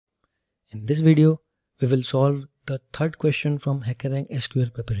In this video, we will solve the third question from Hackerrank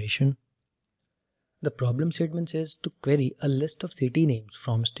SQL preparation. The problem statement says to query a list of city names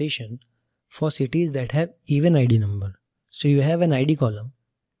from station for cities that have even ID number. So you have an ID column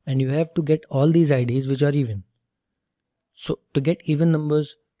and you have to get all these IDs which are even. So to get even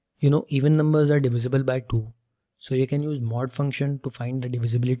numbers, even numbers are divisible by 2. So you can use mod function to find the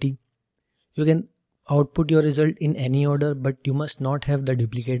divisibility. You can output your result in any order, but you must not have the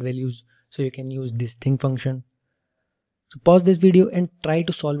duplicate values. So you can use this thing function. So pause this video and try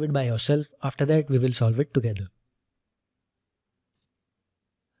to solve it by yourself. After that, we will solve it together.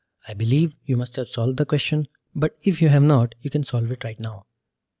 I believe you must have solved the question, but if you have not, you can solve it right now.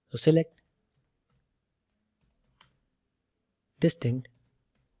 So select distinct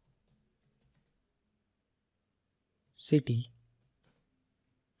city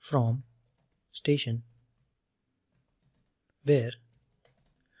from station where.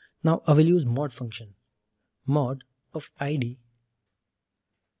 Now I will use mod function, mod of ID,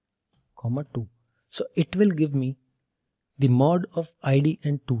 2. So it will give me the mod of ID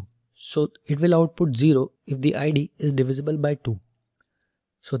and 2. So it will output 0 if the ID is divisible by 2.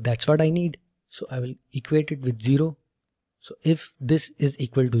 So that's what I need. So I will equate it with 0. So if this is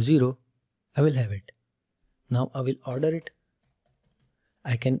equal to 0, I will have it. Now I will order it.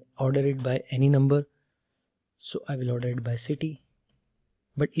 I can order it by any number. So I will order it by city.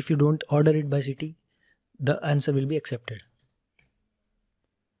 But if you don't order it by city, the answer will be accepted.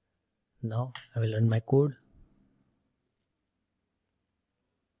 Now I will run my code.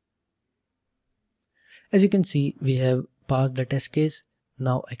 As you can see, we have passed the test case.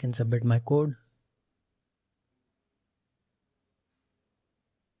 Now I can submit my code.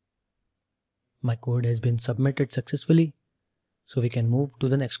 My code has been submitted successfully. So we can move to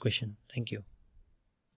the next question. Thank you.